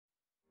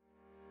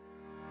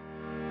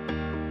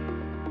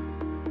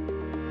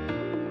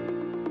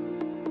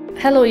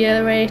Hello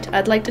Year 8,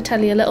 I'd like to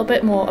tell you a little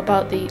bit more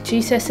about the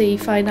GCSE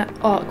Fine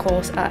Art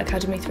course at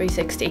Academy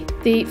 360.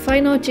 The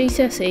Fine Art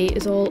GCSE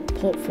is all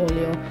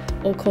portfolio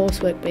or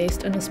coursework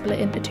based and is split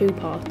into two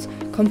parts.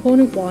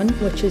 Component 1,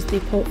 which is the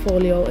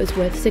portfolio, is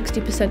worth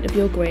 60% of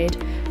your grade,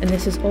 and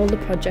this is all the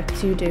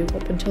projects you do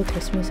up until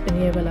Christmas in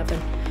Year 11.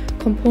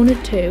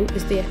 Component 2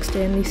 is the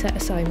externally set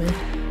assignment,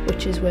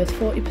 which is worth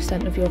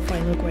 40% of your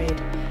final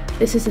grade.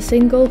 This is a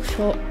single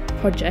short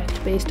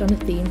project based on a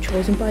theme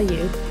chosen by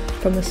you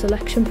from a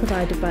selection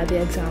provided by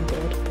the exam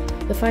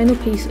board. The final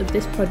piece of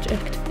this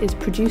project is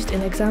produced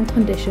in exam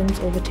conditions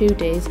over 2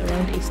 days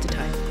around Easter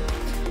time.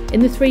 In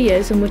the 3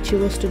 years in which you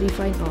will study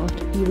fine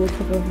art, you will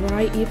cover a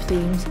variety of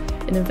themes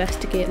and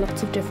investigate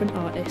lots of different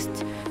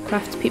artists,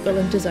 craftspeople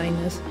and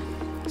designers.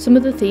 Some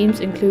of the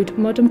themes include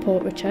modern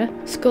portraiture,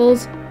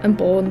 skulls and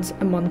bones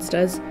and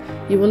monsters.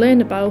 You will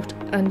learn about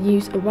and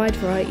use a wide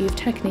variety of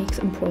techniques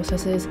and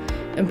processes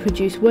and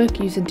produce work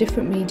using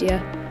different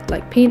media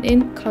like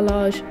painting,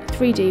 collage,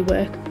 3D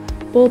work,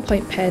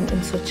 ballpoint pen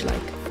and such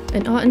like.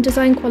 An art and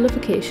design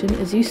qualification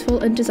is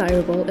useful and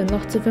desirable in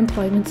lots of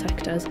employment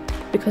sectors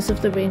because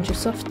of the range of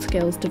soft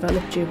skills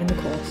developed during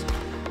the course.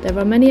 There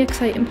are many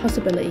exciting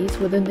possibilities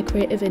within the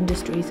creative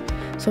industries,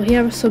 so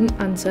here are some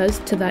answers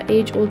to that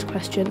age-old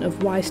question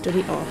of why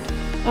study art.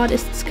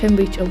 Artists can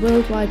reach a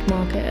worldwide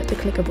market at the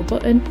click of a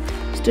button.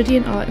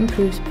 Studying art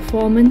improves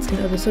performance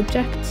in other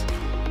subjects.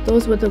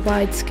 Those with a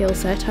wide skill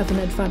set have an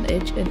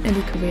advantage in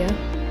any career.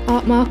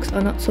 Art marks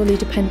are not solely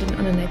dependent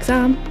on an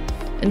exam.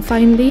 And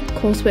finally,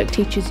 coursework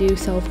teaches you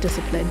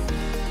self-discipline.